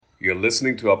You're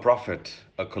listening to Our Prophet,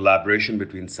 a collaboration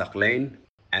between Sakhlain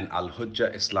and Al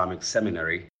Hujjah Islamic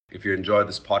Seminary. If you enjoy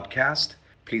this podcast,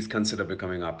 please consider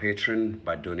becoming our patron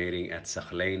by donating at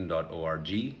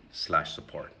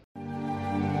sakhlain.org/support.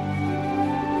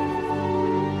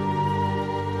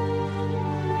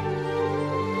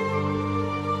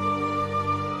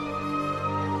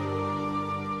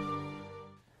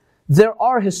 There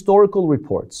are historical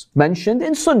reports mentioned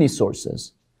in Sunni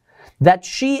sources that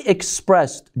she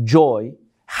expressed joy,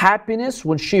 happiness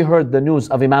when she heard the news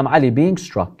of Imam Ali being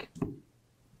struck.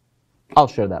 I'll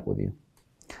share that with you.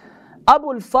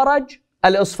 Abu al-Faraj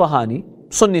al-Isfahani,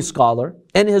 Sunni scholar,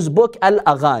 in his book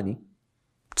Al-Aghani,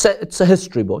 it's a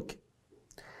history book.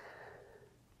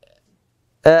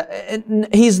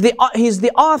 He's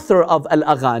the author of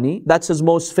Al-Aghani. That's his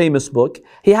most famous book.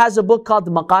 He has a book called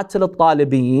Maqatil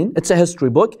al-Talibiyin. It's a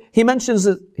history book. He mentions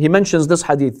this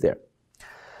hadith there.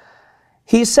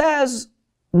 He says,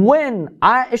 when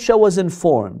Aisha was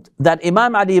informed that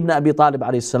Imam Ali ibn Abi Talib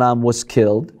alayhi salam was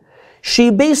killed,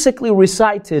 she basically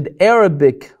recited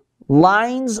Arabic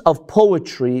lines of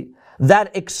poetry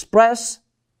that express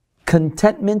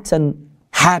contentment and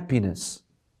happiness.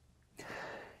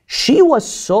 She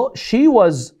asked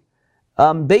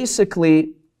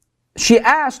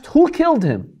who killed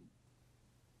him.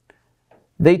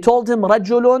 They told him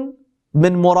Rajulun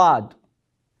min Murad.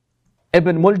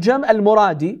 Ibn Muljam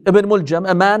al-Muradi, Ibn Muljam,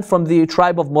 a man from the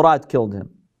tribe of Murad, killed him.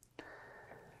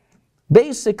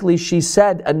 Basically, she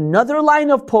said another line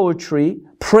of poetry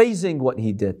praising what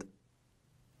he did.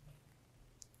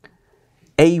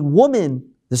 A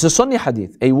woman, this is Sunni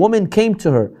hadith, a woman came to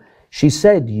her. She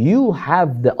said, you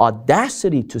have the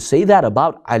audacity to say that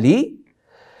about Ali?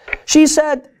 She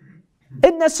said,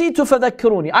 إِن نَسِيتُ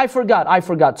فَذَكِّرُونِي. I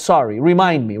forgot, sorry,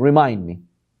 remind me.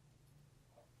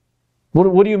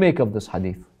 What do you make of this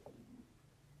hadith?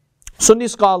 Sunni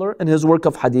scholar in his work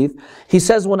of hadith, he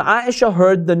says when Aisha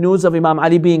heard the news of Imam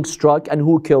Ali being struck and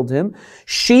who killed him,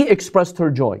 she expressed her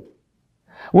joy.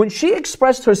 When she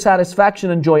expressed her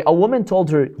satisfaction and joy, a woman told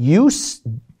her, you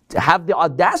have the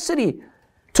audacity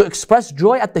to express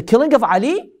joy at the killing of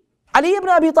Ali ibn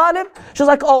Abi Talib? She's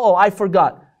like, oh, I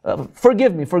forgot.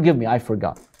 Forgive me, I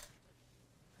forgot.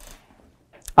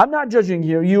 I'm not judging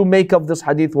here. You make of this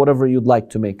hadith whatever you'd like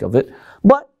to make of it.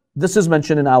 But this is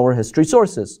mentioned in our history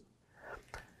sources.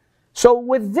 So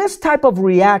with this type of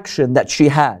reaction that she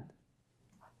had,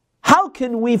 how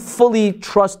can we fully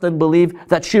trust and believe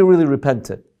that she really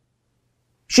repented?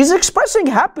 She's expressing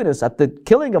happiness at the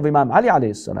killing of Imam Ali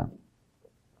alayhi salam.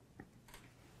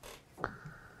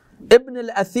 Ibn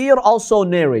al-Athir also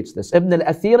narrates this. Ibn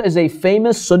al-Athir is a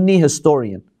famous Sunni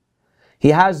historian. He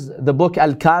has the book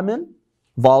Al-Kamil,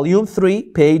 volume 3,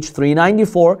 page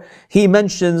 394. He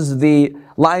mentions the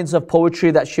lines of poetry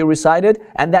that she recited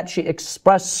and that she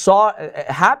expressed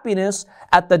happiness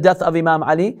at the death of Imam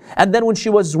Ali. And then when she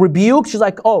was rebuked, she's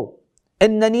like, oh,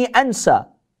 إِنَّنِي أَنْسَى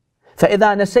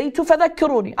فَإِذَا نَسَيْتُ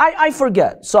فَذَكِّرُونِي. I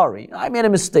forget, sorry, I made a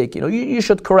mistake. You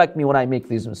should correct me when I make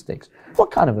these mistakes. What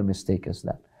kind of a mistake is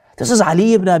that? This is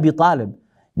Ali ibn Abi Talib,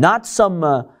 not some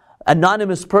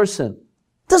anonymous person.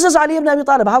 This is Ali ibn Abi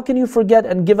Talib. How can you forget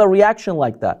and give a reaction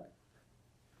like that?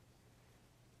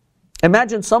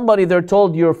 Imagine somebody, they're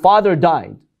told your father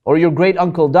died or your great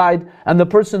uncle died, and the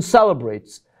person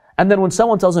celebrates. And then when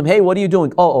someone tells him, hey, what are you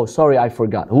doing? Oh, sorry, I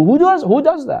forgot. Who does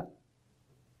that?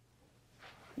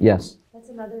 Yes. That's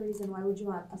another reason why would you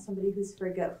want somebody who's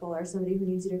forgetful or somebody who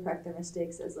needs you to correct their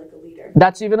mistakes as like a leader.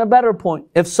 That's even a better point.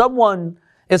 If someone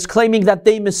is claiming that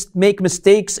they make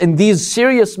mistakes in these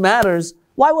serious matters,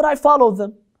 why would I follow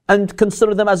them and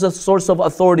consider them as a source of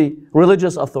authority,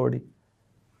 religious authority?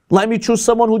 Let me choose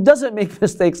someone who doesn't make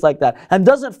mistakes like that and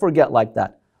doesn't forget like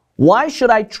that. Why should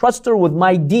I trust her with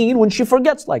my deen when she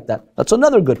forgets like that? That's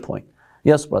another good point.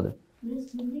 Yes, brother.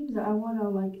 There's something that I want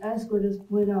to ask or just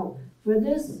point out. For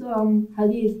this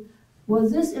hadith,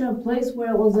 was this in a place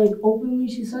where it was openly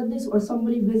she said this, or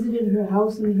somebody visited her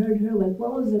house and heard her?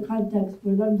 What was the context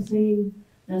for them saying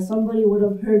that somebody would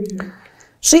have heard her?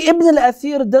 See, Ibn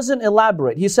al-Athir doesn't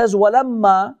elaborate. He says,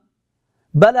 وَلَمَّا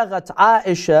بَلَغَتْ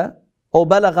عَائِشَةَ أو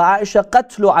بَلَغَ عَائِشَةَ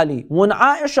قَتْلُ عَلِي. When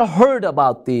Aisha heard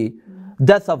about the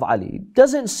death of Ali,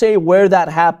 doesn't say where that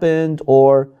happened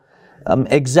or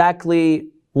exactly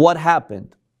what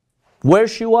happened. Where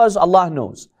she was, Allah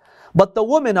knows. But the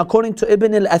woman, according to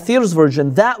Ibn al-Athir's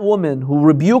version, that woman who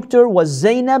rebuked her was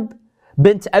Zainab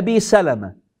bint Abi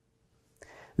Salama,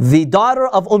 the daughter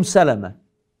of Salama.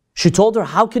 She told her,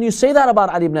 how can you say that about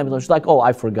Ali ibn Abi Talib? She's like, oh,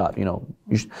 I forgot,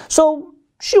 So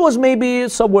she was maybe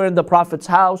somewhere in the Prophet's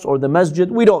house or the masjid.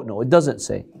 We don't know. It doesn't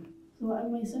say. So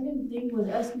my second thing was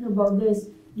asking about this.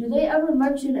 do they ever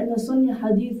mention in a Sunni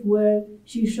hadith where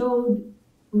she showed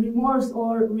remorse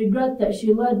or regret that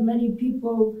she led many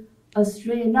people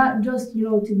astray, not just,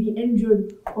 to be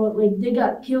injured or like they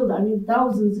got killed? I mean,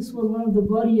 thousands. This was one of the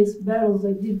bloodiest battles.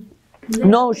 Like,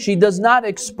 no, she does not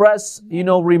express,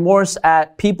 remorse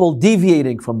at people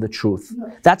deviating from the truth.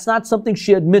 No. That's not something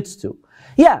she admits to.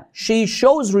 Yeah, she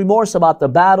shows remorse about the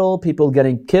battle, people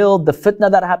getting killed, the fitna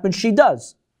that happened, she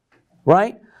does.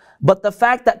 Right? But the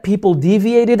fact that people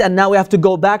deviated and now we have to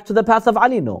go back to the path of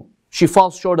Ali, no. She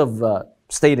falls short of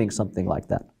stating something like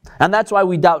that. And that's why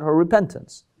we doubt her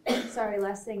repentance. Sorry,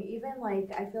 last thing. Even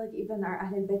I feel like even our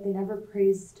Ahlulbayt, they never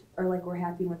praised or were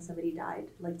happy when somebody died.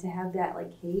 Like to have that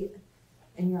hate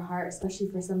in your heart, especially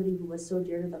for somebody who was so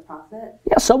dear to the Prophet.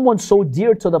 Yeah, someone so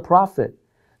dear to the Prophet,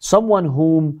 someone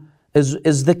whom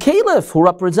is the caliph who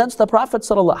represents the Prophet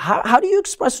sallallahu. How do you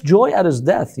express joy at his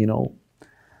death?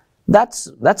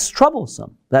 That's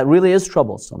troublesome. That really is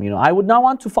troublesome. I would not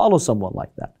want to follow someone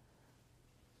like that.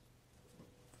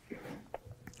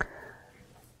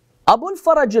 Abu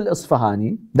al-Faraj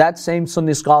al-Isfahani, that same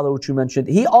Sunni scholar which you mentioned,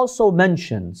 he also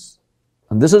mentions,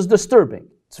 and this is disturbing,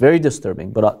 it's very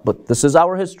disturbing, but this is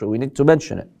our history, we need to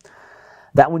mention it,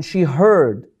 that when she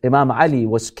heard Imam Ali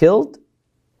was killed,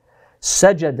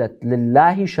 سجدت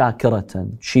لله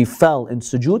شاكرة, she fell in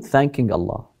sujood thanking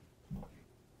Allah.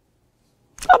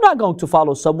 I'm not going to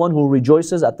follow someone who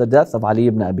rejoices at the death of Ali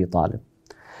ibn Abi Talib.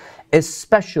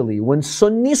 Especially when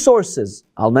Sunni sources,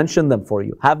 I'll mention them for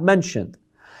you, have mentioned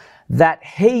that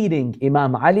hating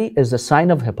Imam Ali is a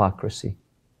sign of hypocrisy.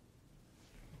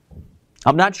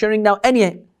 I'm not sharing now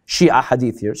any Shia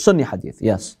hadith here, Sunni hadith,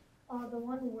 yes. The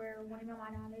one where when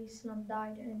Imam Ali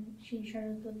died and she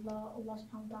shared with Allah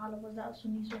subhanahu wa ta'ala, was that a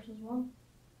Sunni source as well?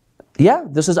 Yeah,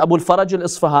 this is Abu al-Faraj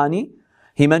al-Isfahani.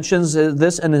 He mentions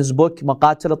this in his book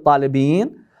Maqatil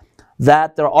al-Talibiyin,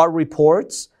 that there are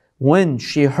reports when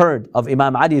she heard of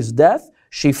Imam Ali's death,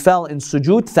 she fell in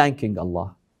sujood thanking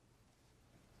Allah.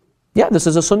 Yeah, this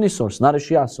is a Sunni source, not a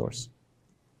Shia source.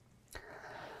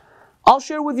 I'll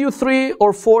share with you 3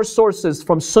 or 4 sources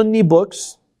from Sunni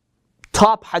books,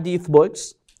 top hadith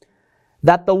books,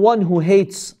 that the one who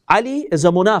hates Ali is a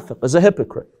munafiq, is a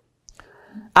hypocrite.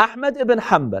 Ahmad ibn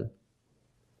Hanbal,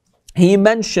 he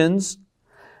mentions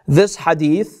this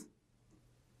hadith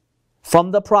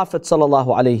from the Prophet sallallahu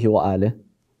alaihi wasallam.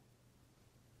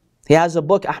 He has a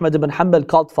book, Ahmad ibn Hanbal,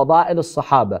 called Fada'il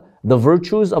al-Sahaba, the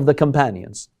virtues of the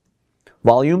companions.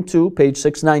 Volume 2, page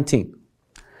 619.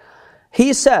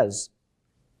 He says,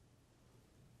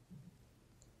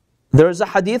 there is a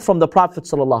hadith from the Prophet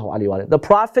sallallahu alaihi wasallam. The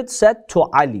Prophet said to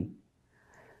Ali,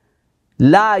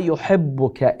 "La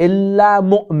yuhibbuka illa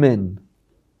mu'min."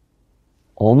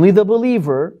 Only the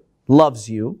believer loves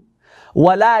you.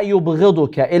 وَلَا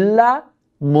يُبْغِضُكَ إِلَّا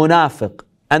مُنَافِقٌ.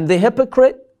 And the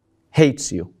hypocrite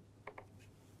hates you.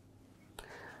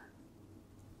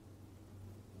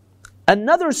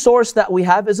 Another source that we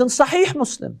have is in Sahih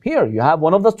Muslim. Here you have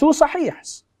one of the 2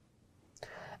 Sahihs.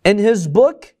 In his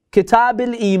book, Kitab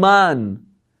al-Iman,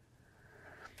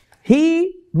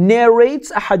 he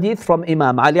narrates a hadith from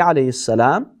Imam Ali alayhi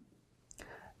salam.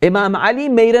 Imam Ali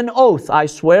made an oath, I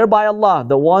swear by Allah,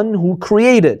 the one who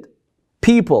created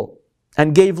people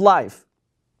and gave life.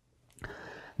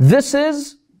 This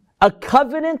is a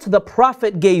covenant the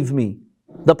Prophet gave me.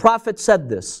 The Prophet said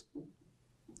this.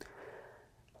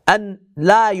 أن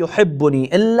لا يحبني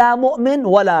إلا مؤمن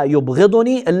ولا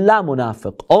يبغضني إلا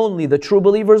منافق. Only the true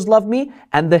believers love me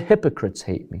and the hypocrites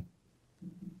hate me.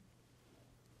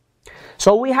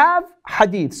 So we have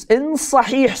hadiths in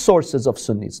Sahih sources of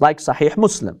Sunnis, like Sahih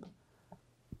Muslim,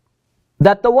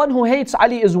 that the one who hates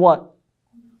Ali is what?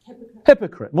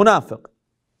 Hypocrite, munafiq.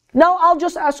 Now I'll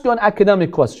just ask you an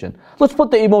academic question. Let's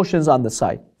put the emotions on the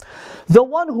side. The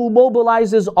one who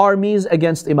mobilizes armies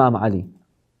against Imam Ali,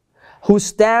 who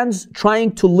stands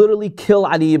trying to literally kill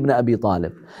Ali ibn Abi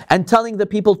Talib and telling the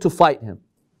people to fight him,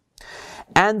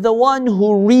 and the one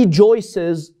who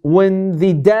rejoices when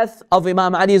the death of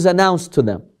Imam Ali is announced to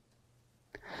them,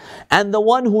 and the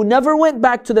one who never went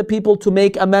back to the people to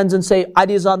make amends and say,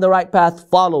 Ali is on the right path,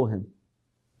 follow him.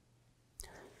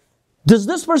 Does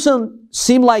this person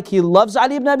seem like he loves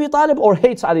Ali ibn Abi Talib or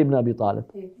hates Ali ibn Abi Talib?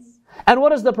 Hates. And what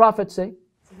does the Prophet say?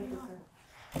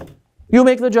 You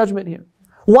make the judgment here.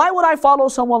 Why would I follow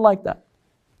someone like that?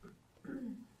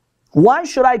 Why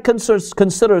should I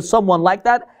consider someone like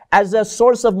that as a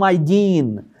source of my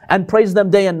deen and praise them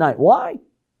day and night? Why?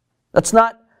 That's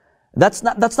not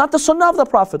the sunnah of the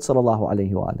Prophet sallallahu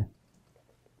alaihi wasallam.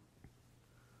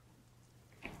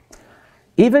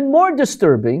 Even more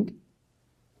disturbing,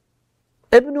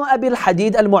 Ibn Abi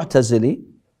al-Hadid al-Mu'tazili,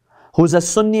 who's a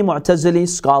Sunni Mu'tazili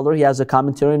scholar, he has a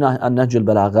commentary on Nahj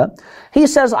al-Balagha. He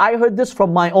says, I heard this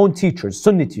from my own teachers,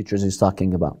 Sunni teachers he's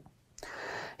talking about.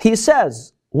 He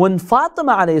says, when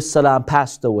Fatima alayhi salam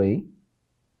passed away,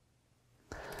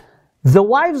 the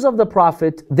wives of the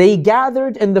Prophet, they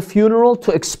gathered in the funeral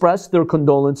to express their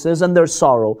condolences and their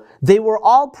sorrow. They were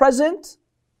all present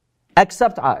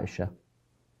except Aisha.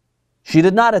 She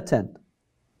did not attend.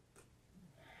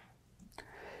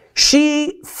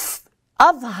 She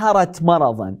أظهرت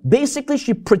مرضا. Basically,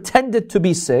 she pretended to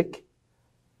be sick,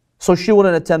 so she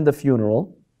wouldn't attend the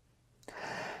funeral.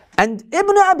 And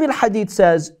Ibn Abi al-Hadid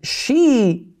says,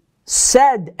 she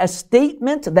said a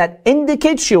statement that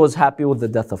indicates she was happy with the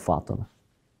death of Fatima.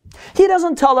 He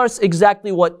doesn't tell us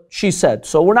exactly what she said,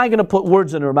 so we're not going to put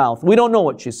words in her mouth. We don't know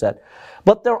what she said.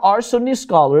 But there are Sunni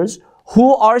scholars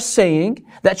who are saying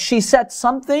that she said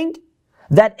something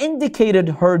that indicated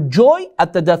her joy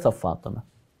at the death of Fatima.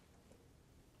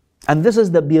 And this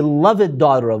is the beloved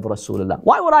daughter of Rasulullah.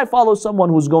 Why would I follow someone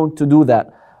who's going to do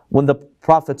that when the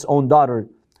Prophet's own daughter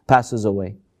passes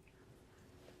away?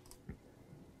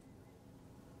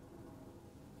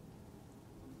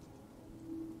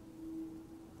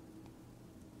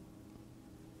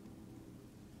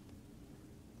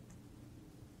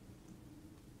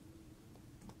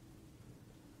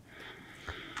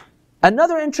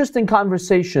 Another interesting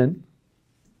conversation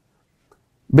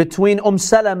between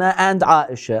Salama and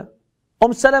Aisha.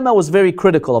 Salama was very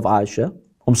critical of Aisha.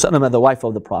 Salama, the wife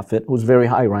of the Prophet, who was very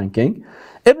high ranking.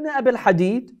 Ibn Abi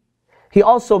al-Hadid, he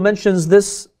also mentions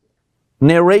this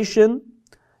narration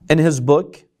in his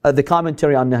book, the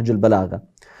commentary on Nahj al-Balagha.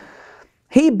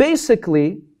 He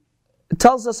basically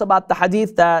tells us about the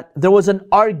hadith that there was an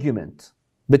argument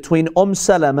between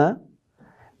Salama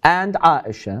and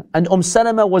Aisha, and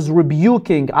Salama was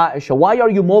rebuking Aisha. Why are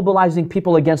you mobilizing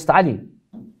people against Ali?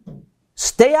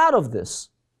 Stay out of this.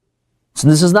 So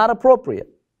this is not appropriate.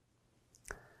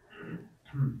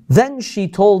 Then she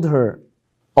told her,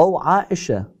 "Oh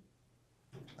Aisha,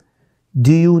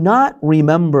 do you not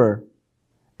remember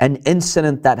an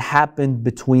incident that happened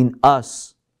between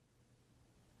us,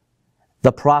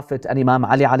 the Prophet and Imam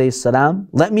Ali alayhi salam?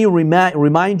 Let me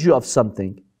remind you of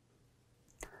something.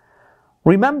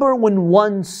 Remember when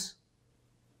once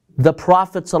the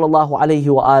Prophet sallallahu alaihi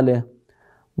wasallam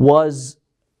was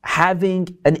having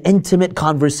an intimate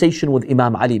conversation with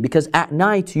Imam Ali, because at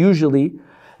night usually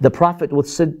the Prophet would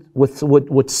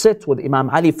sit with Imam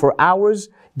Ali for hours,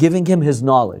 giving him his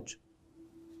knowledge.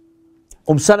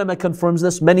 Salama confirms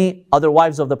this. Many other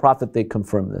wives of the Prophet, they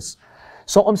confirm this.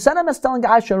 So Salama is telling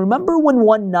Aisha, remember when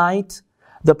one night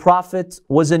the Prophet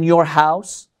was in your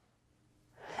house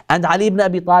and Ali ibn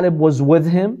Abi Talib was with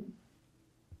him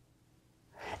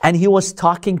and he was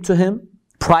talking to him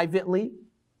privately?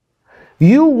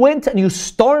 You went and you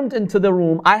stormed into the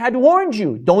room. I had warned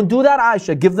you, don't do that,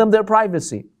 Aisha, give them their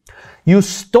privacy. You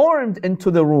stormed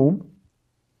into the room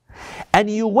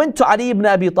and you went to Ali ibn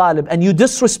Abi Talib and you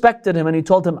disrespected him and you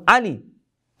told him, Ali,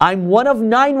 I'm one of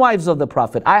 9 wives of the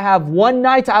Prophet. I have one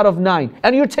night out of 9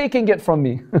 and you're taking it from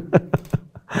me.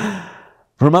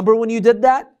 Remember when you did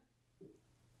that?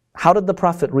 How did the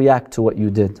Prophet react to what you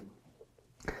did?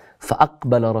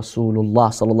 فَأَقْبَلَ رَسُولُ اللَّهِ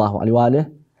صَلَى اللَّهُ عَلَيْهِ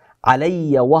وَآلِهِ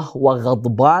علي وهو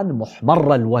غضبان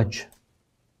محمر الوجه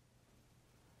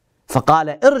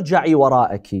فقال ارجعي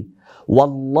وراءك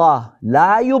والله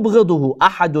لا يبغضه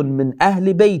أحد من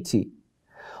أهل بيتي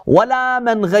ولا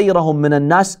من غيرهم من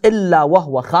الناس إلا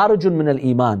وهو خارج من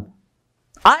الإيمان.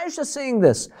 Aisha saying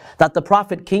this, that the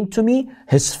Prophet came to me,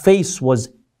 his face was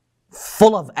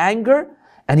full of anger,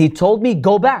 and he told me,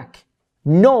 go back.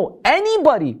 No,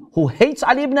 anybody who hates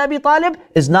Ali ibn Abi Talib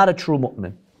is not a true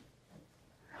mu'min.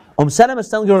 Salama is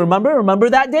telling you, remember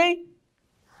that day?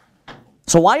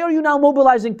 So why are you now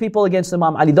mobilizing people against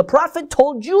Imam Ali? The Prophet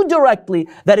told you directly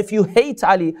that if you hate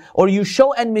Ali or you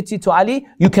show enmity to Ali,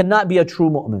 you cannot be a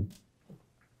true mu'min.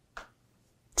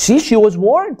 See, she was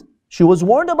warned. She was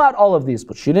warned about all of these,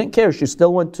 but she didn't care. She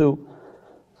still went to,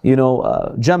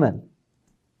 Yemen.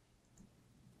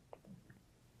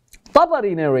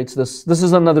 Tabari narrates this. This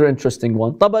is another interesting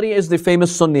one. Tabari is the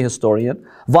famous Sunni historian.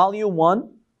 Volume 1,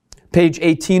 page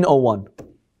 1801.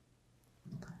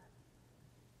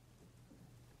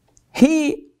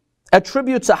 He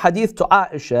attributes a hadith to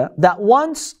Aisha that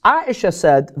once Aisha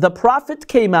said the Prophet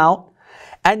came out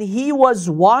and he was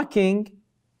walking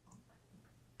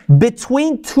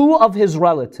between 2 of his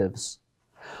relatives.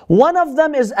 One of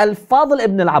them is Al-Fadl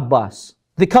ibn al-Abbas,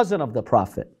 the cousin of the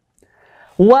Prophet.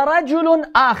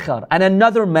 وَرَجُلٌ آخر, and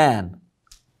another man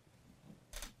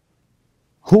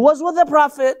who was with the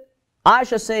Prophet.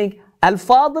 Aisha saying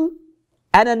Al-Fadl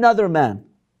and another man.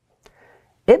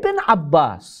 Ibn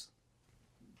Abbas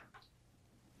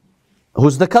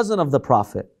who's the cousin of the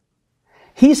Prophet,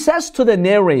 he says to the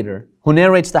narrator who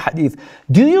narrates the hadith,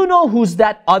 do you know who's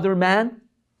that other man?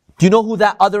 Do you know who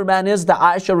that other man is that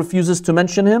Aisha refuses to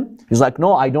mention him? He's like,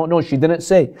 no, I don't know. She didn't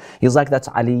say. He's like, that's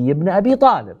Ali ibn Abi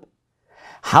Talib.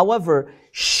 However,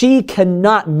 she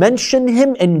cannot mention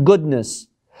him in goodness.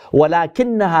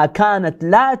 ولكنها كانت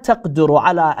لا تقدر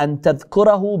على أن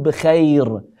تذكره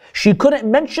بخير. She couldn't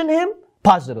mention him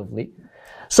positively.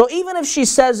 So even if she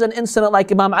says an incident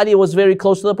like Imam Ali was very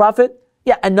close to the Prophet,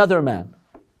 yeah, another man.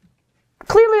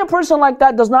 Clearly a person like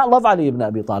that does not love Ali ibn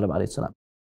Abi Talib alayhi salam.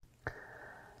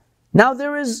 Now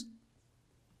there is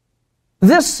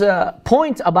this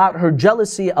point about her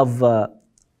jealousy of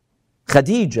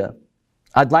Khadija.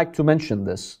 I'd like to mention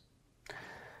this.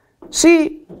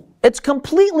 See, it's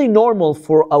completely normal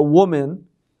for a woman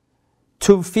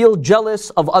to feel jealous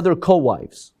of other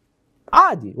co-wives.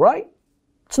 Adi, right?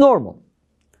 It's normal.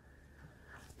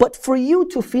 But for you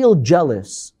to feel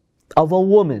jealous of a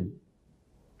woman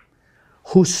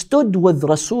who stood with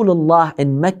Rasulullah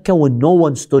in Mecca when no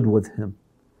one stood with him,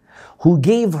 who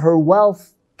gave her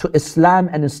wealth to Islam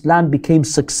and Islam became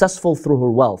successful through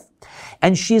her wealth,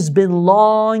 and she's been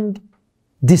long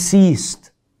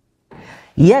deceased,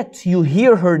 yet you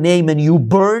hear her name and you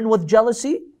burn with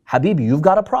jealousy, Habibi, you've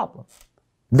got a problem.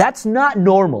 That's not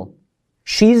normal.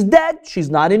 She's dead, she's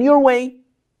not in your way.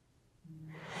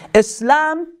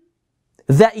 Islam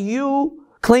that you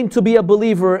claim to be a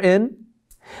believer in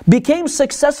became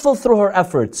successful through her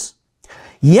efforts.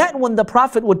 Yet when the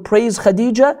Prophet would praise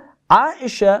Khadija,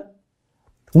 Ayesha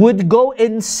would go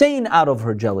insane out of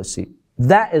her jealousy.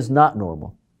 That is not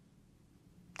normal.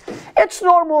 It's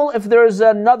normal if there's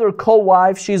another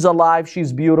co-wife, she's alive,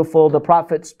 she's beautiful, the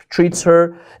Prophet treats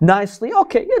her nicely.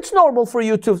 Okay, it's normal for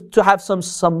you to have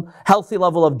some healthy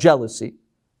level of jealousy.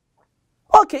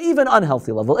 Okay, even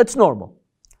unhealthy level, it's normal.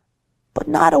 But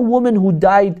not a woman who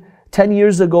died 10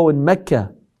 years ago in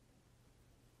Mecca.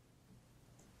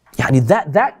 Yani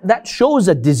that shows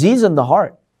a disease in the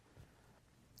heart.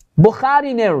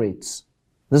 Bukhari narrates.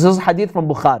 This is a hadith from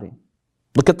Bukhari.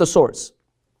 Look at the source.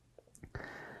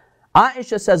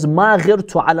 Aisha says, ما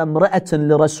غرت على امرأة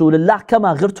لرسول الله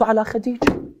كما غرت على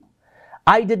خديجة.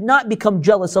 I did not become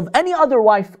jealous of any other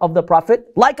wife of the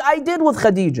Prophet like I did with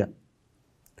Khadija.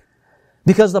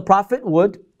 Because the Prophet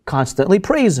would constantly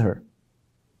praise her.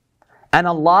 And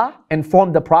Allah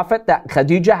informed the Prophet that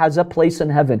Khadija has a place in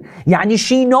heaven. Yani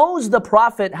she knows the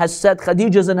Prophet has said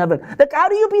Khadija's in heaven. Like, how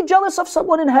do you be jealous of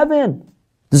someone in heaven?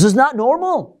 This is not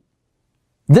normal.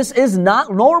 This is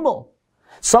not normal.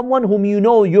 Someone whom you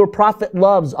know your Prophet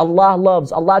loves,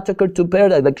 Allah took her to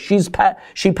paradise. Like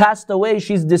she passed away,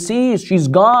 she's deceased, she's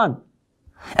gone.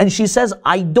 And she says,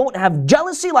 I don't have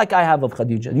jealousy like I have of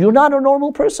Khadija. You're not a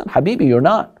normal person, Habibi, you're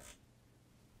not.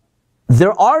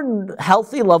 There are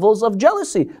healthy levels of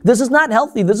jealousy. This is not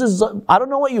healthy. This is, I don't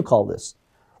know what you call this.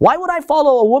 Why would I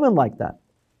follow a woman like that?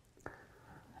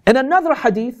 In another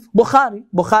hadith,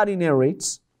 Bukhari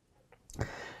narrates,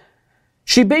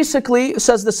 she basically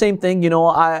says the same thing,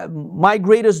 my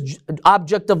greatest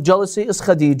object of jealousy is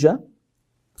Khadija.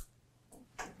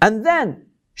 And then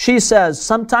she says,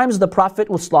 sometimes the Prophet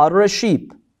would slaughter a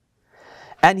sheep.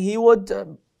 And he would,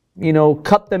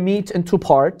 cut the meat into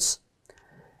parts.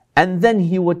 And then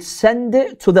he would send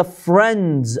it to the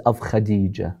friends of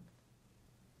Khadija.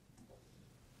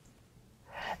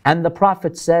 And the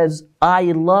Prophet says, I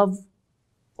love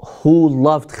who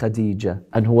loved Khadija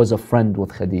and who was a friend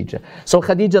with Khadija. So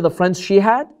Khadija, the friends she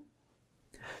had,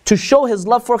 to show his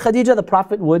love for Khadija, the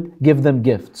Prophet would give them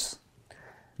gifts.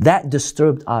 That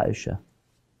disturbed Aisha.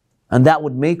 And that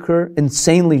would make her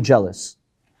insanely jealous.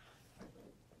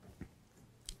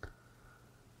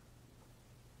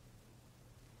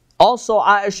 Also,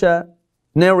 Ayesha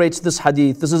narrates this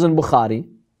hadith. This is in Bukhari.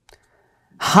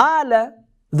 Hala,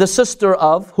 the sister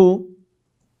of who?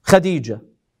 Khadija.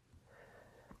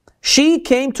 She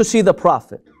came to see the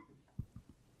Prophet.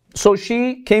 So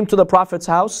she came to the Prophet's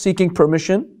house seeking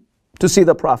permission to see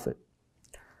the Prophet.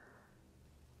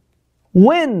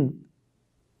 When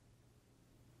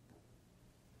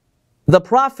the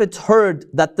Prophet heard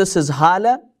that this is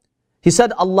Hala, he said,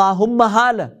 Allahumma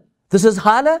Hala. This is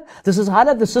Hala,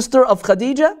 the sister of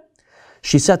Khadija.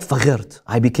 She said, فَغِرْت,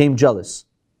 I became jealous.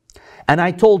 And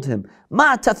I told him,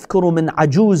 مَا تَذْكُرُ مِنْ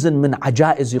عَجُوزٍ مِنْ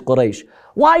عَجَائِزِ قُرَيْشٍ.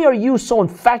 Why are you so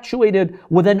infatuated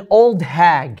with an old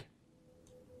hag?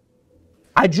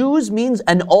 Ajuz means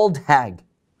an old hag.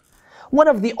 One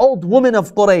of the old women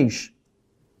of Quraysh.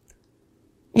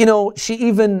 She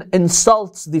even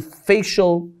insults the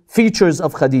facial features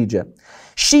of Khadija.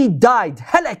 She died,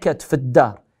 halakat fi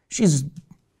dar. She's,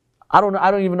 I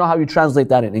don't even know how you translate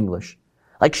that in English.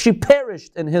 Like she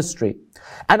perished in history.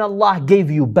 And Allah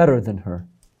gave you better than her.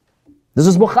 This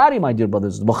is Bukhari, my dear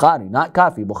brothers. Bukhari, not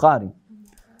Kafi, Bukhari.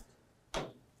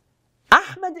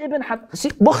 Ahmad ibn Hanbal, see,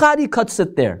 Bukhari cuts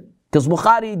it there. Because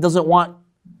Bukhari doesn't want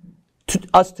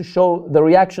us to show the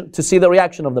reaction, to see the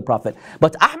reaction of the Prophet.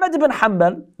 But Ahmad ibn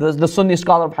Hanbal, the Sunni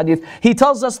scholar of Hadith, he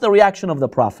tells us the reaction of the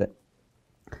Prophet.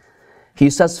 He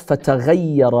says,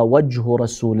 فَتَغَيَّرَ وَجْهُ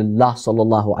رَسُولِ اللَّهِ صَلَّى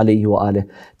اللَّهُ عَلَيْهِ وَآلِهِ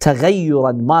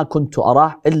تَغَيُّرًا مَا كُنْتُ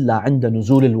أَرَاهُ إِلَّا عِنْدَ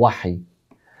نُزُولِ الْوَحْيِ.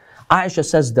 Ayesha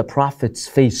says the Prophet's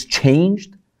face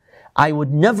changed. I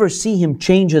would never see him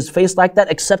change his face like that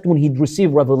except when he'd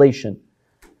receive revelation.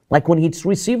 Like when he'd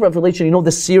receive revelation, you know,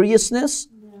 the seriousness.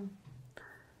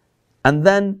 And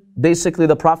then basically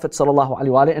the Prophet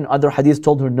ﷺ in other hadith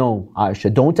told her, no, Ayesha,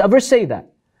 don't ever say that.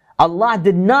 Allah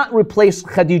did not replace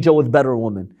Khadija with better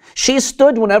women. She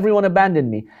stood when everyone abandoned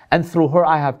me. And through her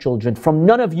I have children. From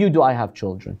none of you do I have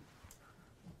children.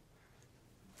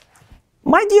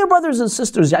 My dear brothers and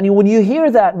sisters, when you hear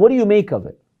that, what do you make of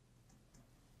it?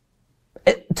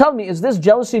 Tell me, is this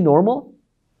jealousy normal?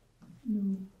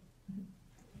 No.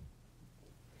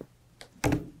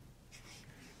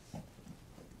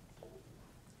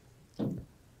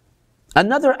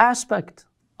 Another aspect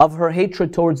of her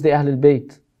hatred towards the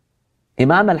Ahlulbayt.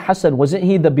 Imam al-Hasan, wasn't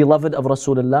he the beloved of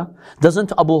Rasulullah?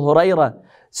 Doesn't Abu Hurairah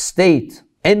state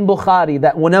in Bukhari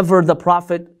that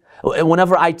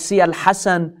whenever I'd see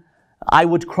al-Hasan, I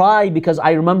would cry because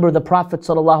I remember the Prophet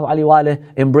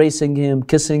ﷺ embracing him,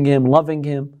 kissing him, loving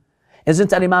him.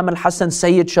 Isn't Imam al-Hasan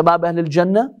Sayyid Shabab Ahl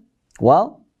al-Jannah?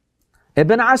 Well,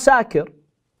 Ibn Asakir,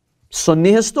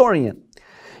 Sunni historian,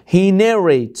 he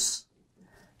narrates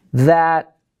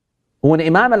that when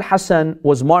Imam al-Hasan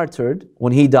was martyred,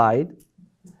 when he died,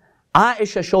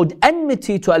 Ayesha showed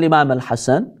enmity to Imam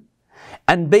al-Hasan,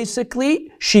 and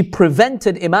basically she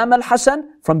prevented Imam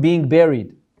al-Hasan from being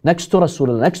buried next to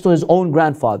Rasulullah, next to his own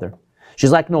grandfather.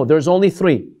 She's like, no, there's only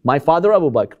three. My father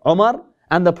Abu Bakr, Umar,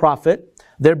 and the Prophet.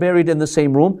 They're buried in the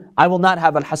same room. I will not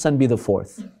have Al-Hasan be the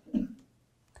fourth.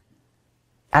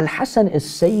 Al-Hasan is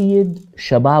Sayyid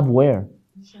Shabab where?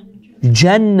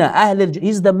 Jannah.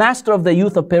 He's the master of the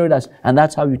youth of paradise. And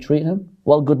that's how you treat him?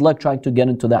 Well, good luck trying to get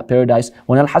into that paradise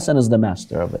when Al-Hasan is the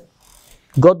master of it.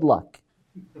 Good luck.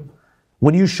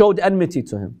 When you showed enmity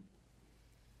to him.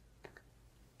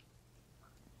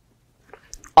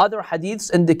 Other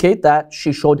hadiths indicate that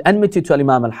she showed enmity to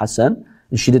Imam al-Hasan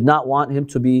and she did not want him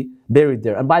to be buried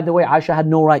there. And by the way, Aisha had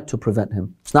no right to prevent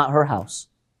him. It's not her house.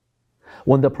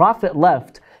 When the Prophet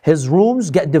left, his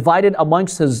rooms get divided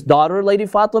amongst his daughter, Lady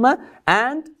Fatima,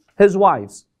 and his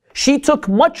wives. She took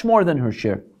much more than her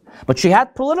share. But she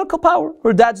had political power.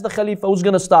 Her dad's the Khalifa. Who's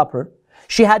going to stop her?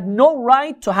 She had no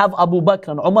right to have Abu Bakr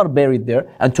and Umar buried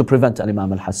there and to prevent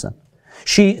Imam al-Hasan.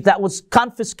 That was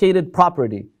confiscated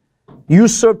property.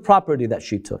 Usurped property that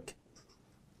she took.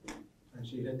 And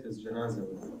she hit his janazah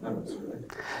with arrows, right?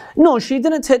 No, she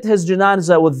didn't hit his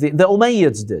janazah with the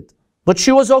Umayyads did. But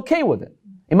she was okay with it.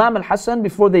 Imam al-Hasan,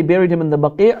 before they buried him in the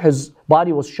Baqi', his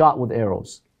body was shot with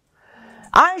arrows.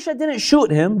 Aisha didn't shoot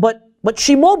him, but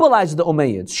she mobilized the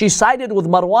Umayyads. She sided with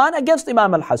Marwan against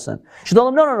Imam al-Hasan. She told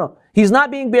him, no, he's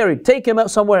not being buried. Take him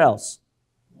somewhere else.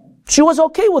 She was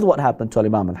okay with what happened to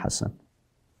Imam al-Hasan.